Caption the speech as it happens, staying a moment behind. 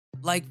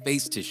Like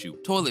face tissue,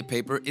 toilet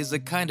paper is a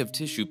kind of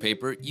tissue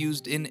paper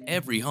used in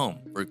every home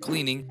for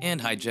cleaning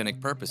and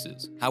hygienic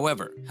purposes.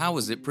 However, how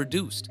is it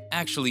produced?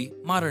 Actually,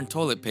 modern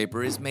toilet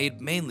paper is made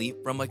mainly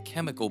from a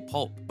chemical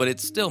pulp, but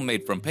it's still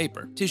made from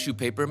paper. Tissue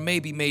paper may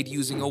be made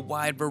using a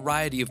wide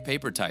variety of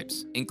paper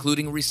types,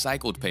 including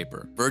recycled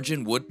paper,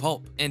 virgin wood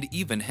pulp, and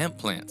even hemp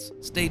plants.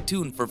 Stay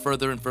tuned for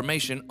further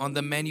information on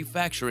the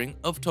manufacturing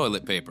of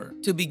toilet paper.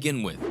 To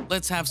begin with,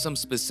 let's have some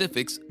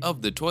specifics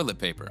of the toilet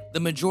paper. The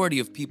majority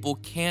of people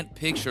can't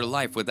picture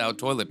life without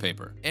toilet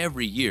paper.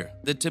 Every year,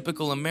 the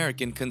typical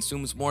American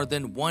consumes more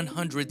than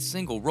 100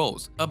 single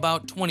rolls,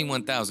 about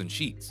 21,000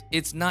 sheets.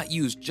 It's not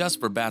used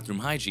just for bathroom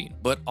hygiene,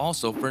 but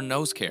also for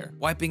nose care,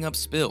 wiping up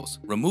spills,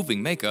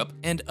 removing makeup,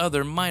 and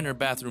other minor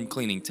bathroom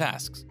cleaning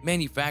tasks.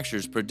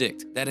 Manufacturers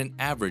predict that an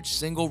average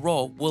single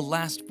roll will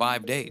last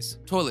 5 days.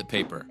 Toilet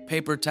paper,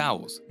 paper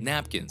towels,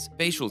 napkins,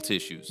 facial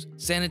tissues,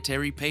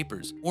 sanitary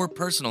papers, or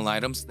personal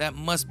items that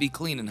must be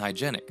clean and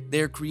hygienic.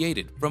 They are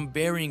created from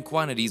varying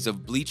quantities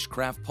of bleached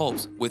craft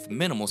pulps with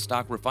minimal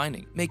stock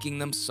refining, making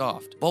them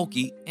soft,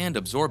 bulky, and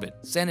absorbent.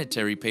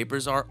 Sanitary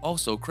papers are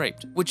also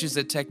creped, which is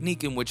a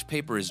technique in which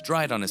paper is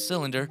dried on a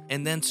cylinder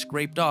and then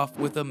scraped off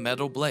with a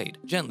metal blade,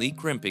 gently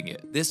crimping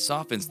it. This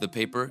softens the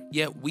paper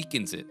yet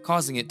weakens it,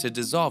 causing it to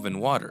dissolve in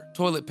water.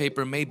 Toilet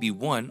paper may be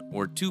 1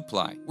 or 2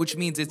 ply, which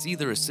means it's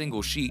either a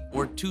single sheet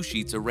or 2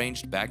 sheets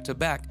arranged back to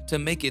back to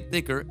make it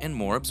thicker and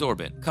more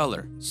absorbent.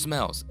 Color,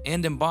 smells,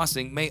 and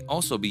embossing may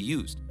also be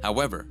used.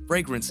 However,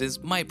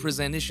 fragrances might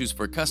present issues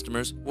for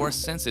customers who are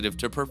sensitive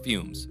to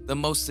perfumes. The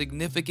most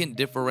significant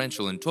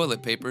differential in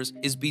toilet papers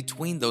is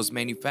between those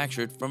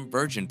manufactured from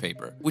virgin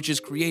paper, which is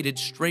created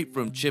straight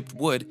from chipped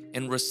wood,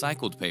 and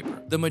recycled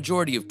paper. The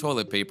majority of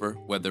toilet paper,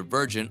 whether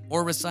virgin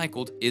or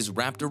recycled, is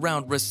wrapped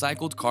around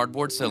recycled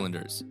cardboard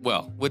cylinders.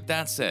 Well, with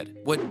that said,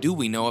 what do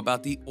we know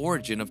about the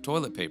origin of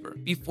toilet paper?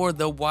 Before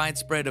the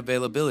widespread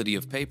availability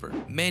of paper,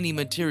 many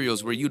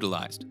materials were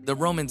utilized. The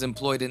Romans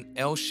employed an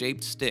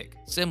L-shaped stick,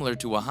 similar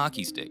to a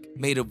hockey stick,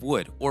 made of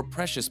wood or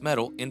precious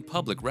metal in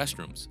public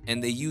restrooms,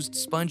 and they used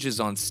sponges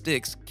on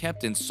sticks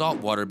kept in salt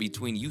water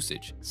between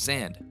usage.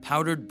 Sand,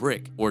 powdered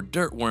brick, or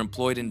dirt were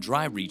employed in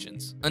dry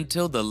regions.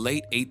 Until the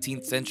late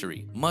 18th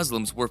century,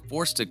 Muslims were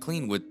forced to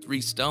clean with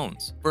 3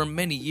 stones. For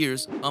many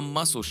years, a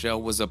mussel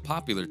shell was a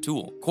popular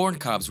tool. Corn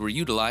cobs were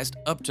utilized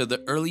up to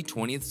the early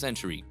 20th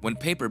century, when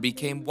paper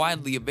became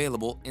widely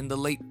available in the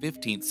late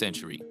 15th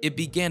century. It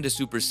began to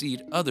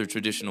supersede other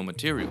traditional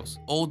materials.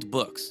 Old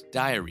books,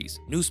 diaries,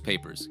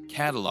 newspapers,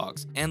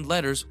 catalogs, and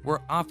letters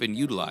were often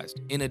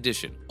utilized. In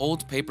addition,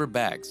 old paper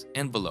bags,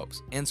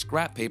 envelopes, and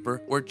scrap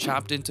paper were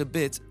chopped into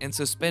bits and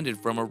suspended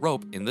from a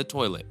rope in the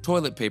toilet.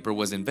 Toilet paper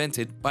was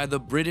invented by the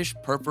British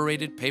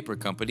Perforated Paper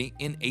Company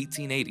in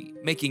 1880,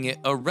 making it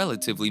a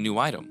relatively new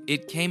item.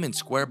 It came in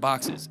square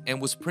boxes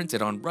and was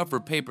printed on rougher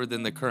paper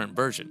than the current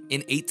version.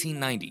 In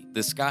 1890,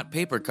 the Scott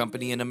Paper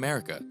Company in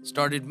America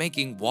started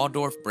making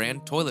Waldorf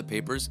brand toilet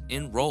papers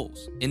in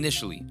rolls.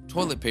 Initially,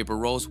 toilet paper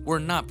rolls were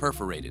not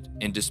perforated,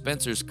 and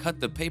dispensers cut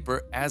the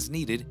paper as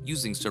needed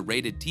using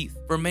serrated teeth.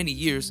 For many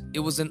years, it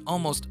was an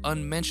almost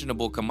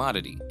unmentionable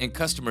commodity, and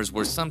customers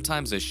were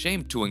sometimes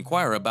ashamed to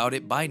inquire about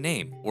it by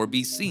name or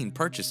be seen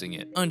purchasing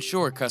it.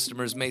 Unsure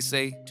customers may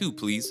say, "2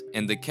 please,"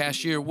 and the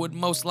cashier would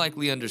most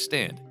likely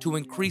understand. To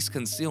increase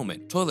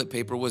concealment, toilet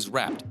paper was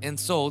wrapped and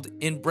sold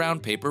in brown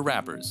paper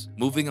wrappers.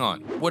 Moving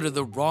on, what are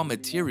the raw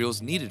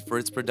materials needed for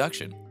its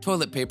production?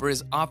 Toilet paper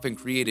is often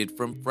created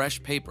from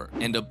fresh paper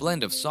and a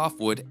blend of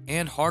softwood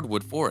and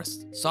hardwood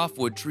forests.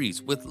 Softwood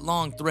trees with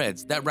long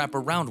threads that wrap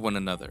around one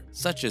another,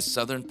 such as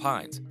southern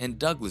pines and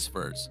Douglas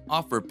firs,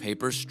 offer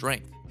paper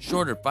strength.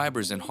 Shorter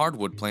fibers in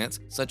hardwood plants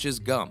such as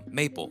gum,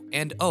 maple,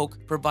 and oak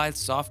provide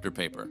softer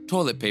paper.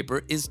 Toilet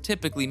paper is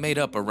typically made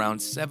up around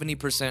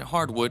 70%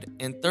 hardwood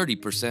and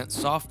 30%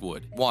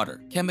 softwood.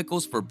 Water,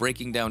 chemicals for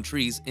breaking down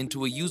trees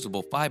into a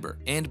usable fiber,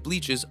 and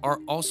bleaches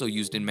are also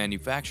used in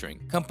manufacturing.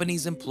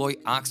 Companies employ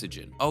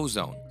oxygen,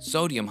 ozone,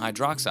 sodium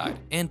hydroxide,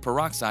 and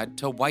peroxide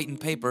to whiten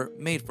paper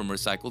made from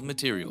recycled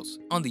materials.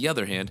 On the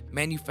other hand,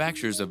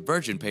 manufacturers of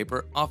virgin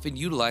paper often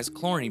utilize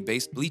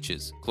chlorine-based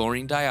bleaches,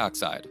 chlorine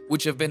dioxide,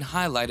 which have been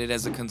highlighted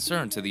as a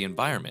concern to the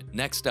environment.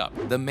 Next up,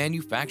 the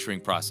manufacturing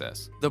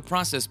process. The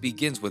process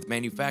begins with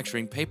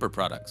manufacturing paper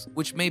products,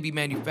 which may be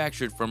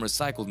manufactured from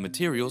recycled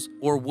materials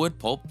or wood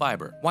pulp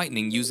fiber.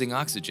 Whitening using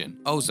oxygen,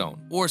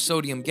 ozone, or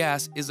sodium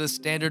gas is a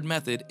standard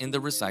method in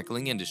the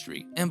recycling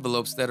industry.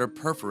 Envelopes that are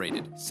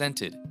perforated,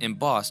 scented,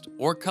 embossed,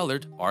 or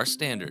colored are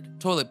standard.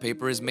 Toilet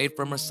paper is made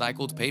from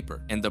recycled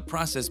paper, and the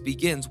process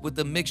begins with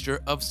a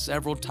mixture of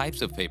several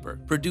types of paper.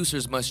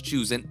 Producers must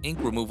choose an ink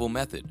removal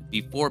method.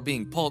 Before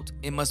being pulped,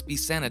 it must be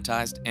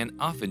desanitized and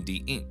often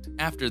de-inked.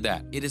 After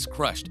that, it is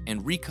crushed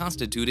and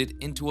reconstituted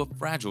into a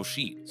fragile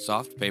sheet,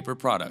 soft paper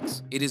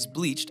products. It is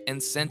bleached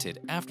and scented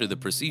after the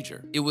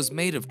procedure. It was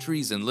made of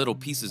trees and little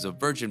pieces of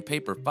virgin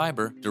paper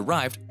fiber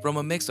derived from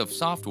a mix of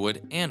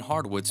softwood and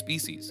hardwood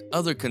species.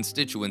 Other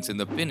constituents in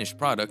the finished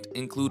product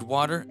include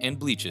water and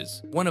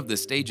bleaches. One of the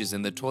stages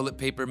in the toilet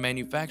paper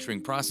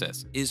manufacturing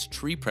process is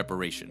tree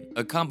preparation,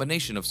 a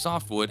combination of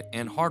softwood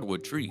and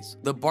hardwood trees.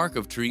 The bark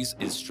of trees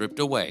is stripped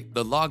away.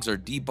 The logs are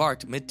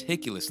debarked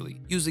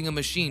meticulously, using a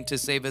machine to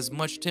save as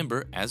much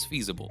timber as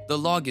feasible. The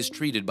log is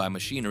treated by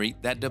machinery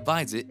that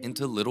divides it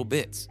into little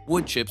bits.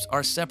 Wood chips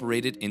are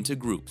separated into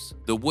groups.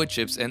 The wood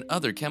chips and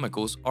other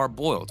chemicals are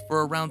boiled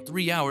for around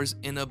 3 hours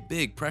in a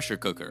big pressure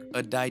cooker,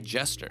 a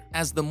digester.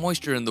 As the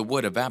moisture in the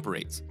wood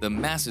evaporates, the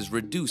mass is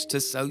reduced to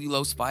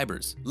cellulose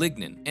fibers,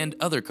 lignin, and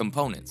other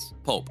components.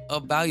 Pulp, a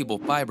valuable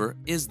fiber,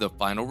 is the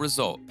final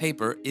result.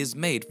 Paper is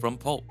made from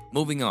pulp.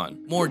 Moving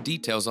on, more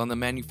details on the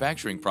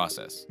manufacturing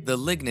process. The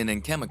lignin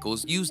and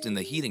chemicals used in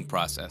the heating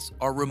process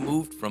are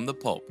removed from the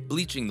pulp.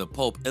 Bleaching the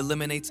pulp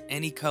eliminates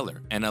any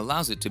color and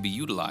allows it to be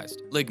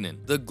utilized.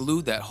 Lignin, the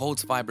glue that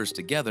holds fibers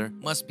together,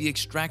 must be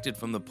extracted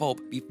from the pulp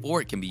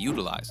before it can be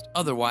utilized.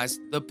 Otherwise,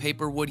 the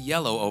paper would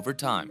yellow over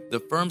time. The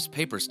firm's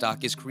paper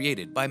stock is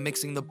created by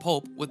mixing the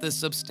pulp with a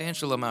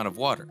substantial amount of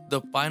water.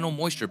 The final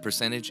moisture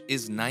percentage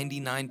is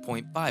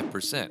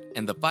 99.5%,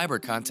 and the fiber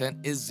content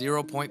is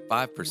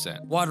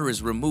 0.5%. Water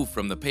is removed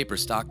from the paper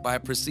stock by a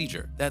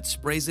procedure that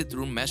sprays it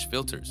through mesh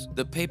filters.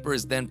 The paper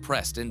is then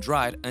pressed and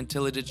dried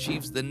until it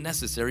achieves the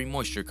necessary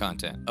moisture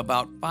content,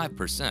 about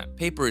 5%.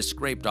 Paper is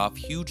scraped off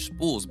huge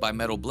spools by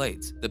metal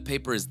blades. The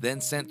paper is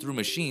then sent through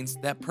machines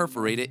that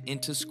perforate it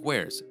into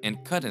squares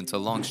and cut into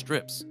long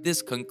strips.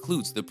 This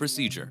concludes the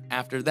procedure.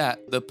 After that,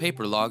 the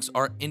paper logs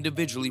are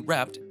individually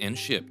wrapped and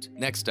shipped.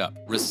 Next up,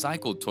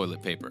 recycled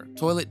toilet paper.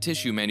 Toilet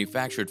tissue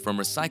manufactured from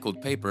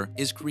recycled paper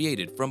is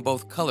created from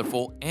both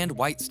colorful and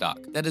white stock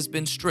that has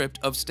been stripped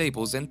of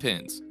staples and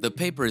pins. The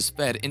paper is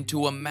fed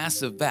into a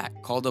massive vat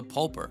called a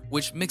pulper,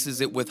 which mixes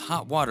it with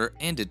hot water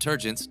and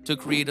detergents to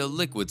create a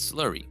liquid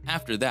slurry.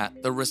 After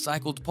that, the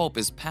recycled pulp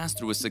is passed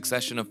through a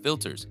succession of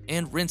filters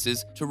and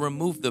rinses to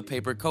remove the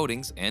paper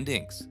coatings and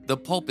inks. The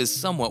pulp is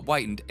somewhat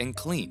whitened and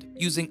cleaned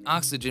using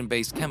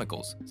oxygen-based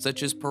chemicals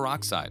such as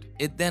peroxide.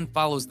 It then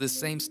follows the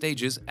same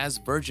stages as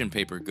virgin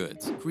paper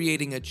goods,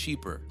 creating a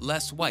cheaper,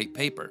 less white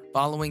paper.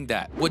 Following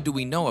that, what do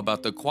we know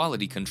about the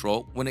quality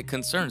control when it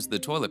concerns the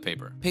toilet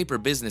paper? Paper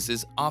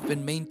businesses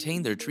often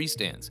maintain their tree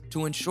stands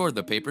to ensure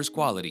the paper's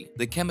quality.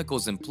 The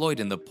chemicals employed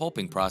in the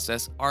pulping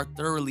process are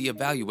thoroughly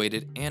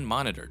evaluated and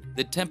monitored.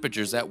 The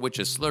temperatures at which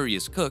a slurry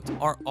is cooked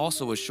are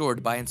also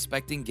assured by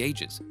inspecting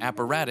gauges,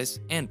 apparatus,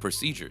 and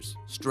procedures.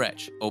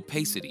 Stretch,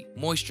 opacity,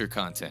 moisture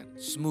content,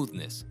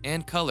 smoothness,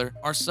 and color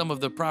are some of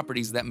the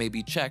properties that may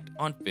be checked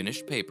on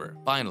finished paper.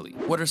 Finally,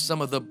 what are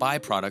some of the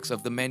byproducts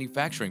of the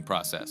manufacturing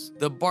process?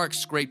 The bark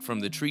scraped from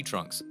the tree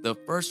trunks, the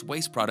first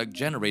waste product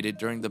generated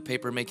during the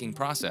paper-making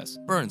process,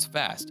 burns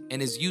fast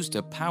and is used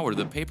to power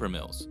the paper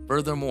mills.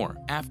 Furthermore,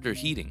 after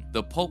heating,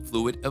 the pulp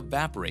fluid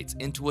evaporates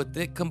into a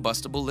thick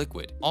combustible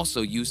liquid,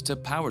 also used to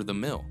power the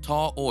mill.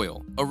 Tall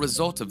oil, a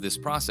result of this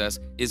process,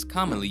 is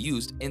commonly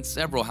used in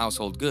several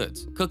household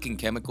goods. Cooking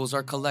chemicals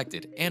are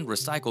collected and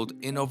recycled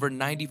in over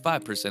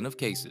 95% of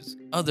cases.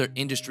 Other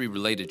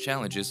industry-related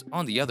challenges,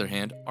 on the other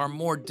hand, are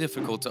more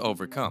difficult to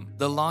overcome.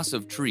 The loss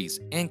of trees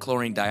and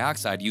chlorine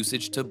dioxide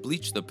usage to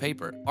bleach the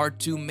paper are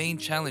two main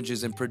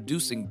challenges in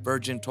producing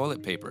virgin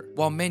toilet paper.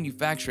 While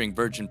manufacturing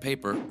virgin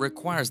paper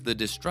requires the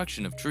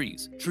destruction of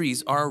trees,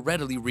 trees are a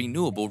readily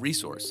renewable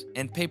resource,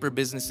 and paper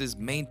businesses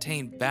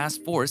maintain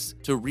vast forests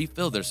to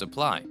refill their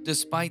supply.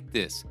 Despite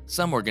this,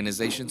 some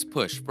organizations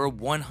push for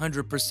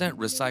 100%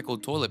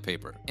 recycled toilet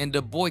paper and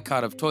a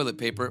boycott of toilet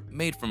paper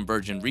made from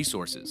virgin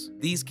resources.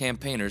 These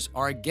campaigners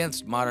are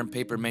against modern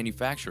paper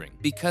manufacturing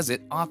because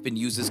it often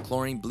uses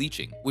chlorine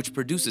bleaching, which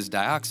produces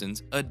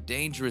dioxins, a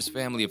dangerous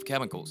family of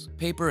chemicals.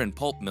 Paper and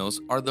pulp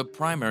mills are the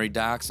primary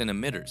dioxin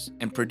emitters,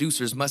 and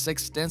producers must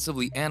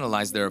extensively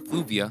analyze their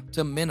effluvia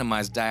to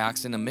minimize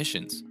dioxin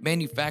emissions.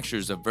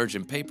 Manufacturers of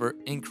virgin paper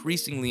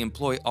increasingly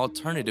employ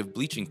alternative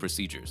bleaching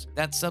procedures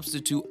that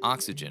substitute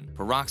oxygen,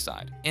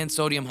 peroxide, and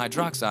sodium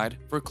hydroxide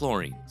for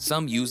chlorine.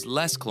 Some use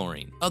less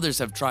chlorine. Others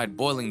have tried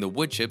boiling the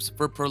wood chips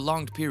for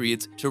prolonged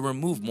periods to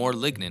remove more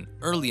lignin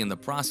early in the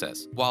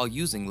process while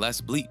using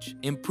less bleach.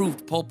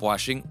 Improved pulp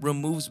washing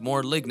removes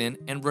more lignin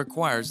and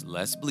requires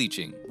less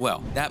bleaching.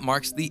 Well, that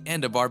marks the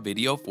end of our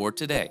video for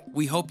today.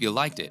 We hope you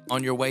liked it.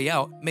 On your way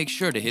out, make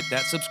sure to hit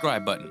that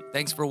subscribe button.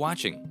 Thanks for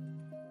watching.